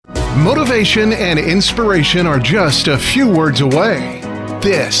Motivation and inspiration are just a few words away.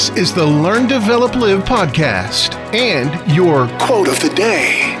 This is the Learn, Develop, Live podcast and your quote of the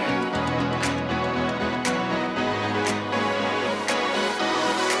day.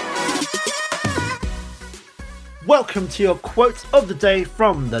 Welcome to your quote of the day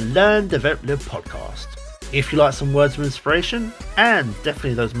from the Learn, Develop, Live podcast. If you like some words of inspiration and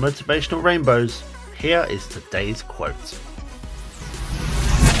definitely those motivational rainbows, here is today's quote.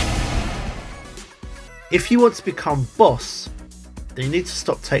 If you want to become boss, then you need to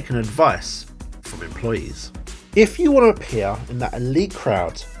stop taking advice from employees. If you want to appear in that elite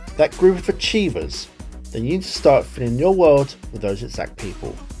crowd, that group of achievers, then you need to start filling your world with those exact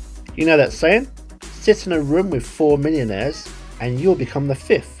people. You know that saying? Sit in a room with 4 millionaires and you'll become the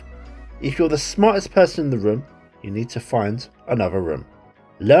 5th. If you're the smartest person in the room, you need to find another room.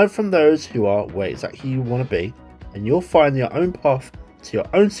 Learn from those who are where exactly you want to be, and you'll find your own path to your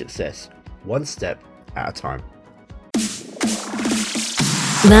own success, one step at a time.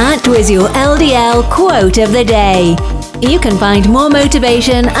 That was your LDL quote of the day. You can find more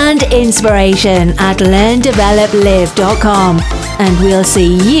motivation and inspiration at learndeveloplive.com, and we'll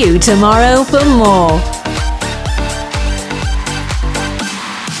see you tomorrow for more.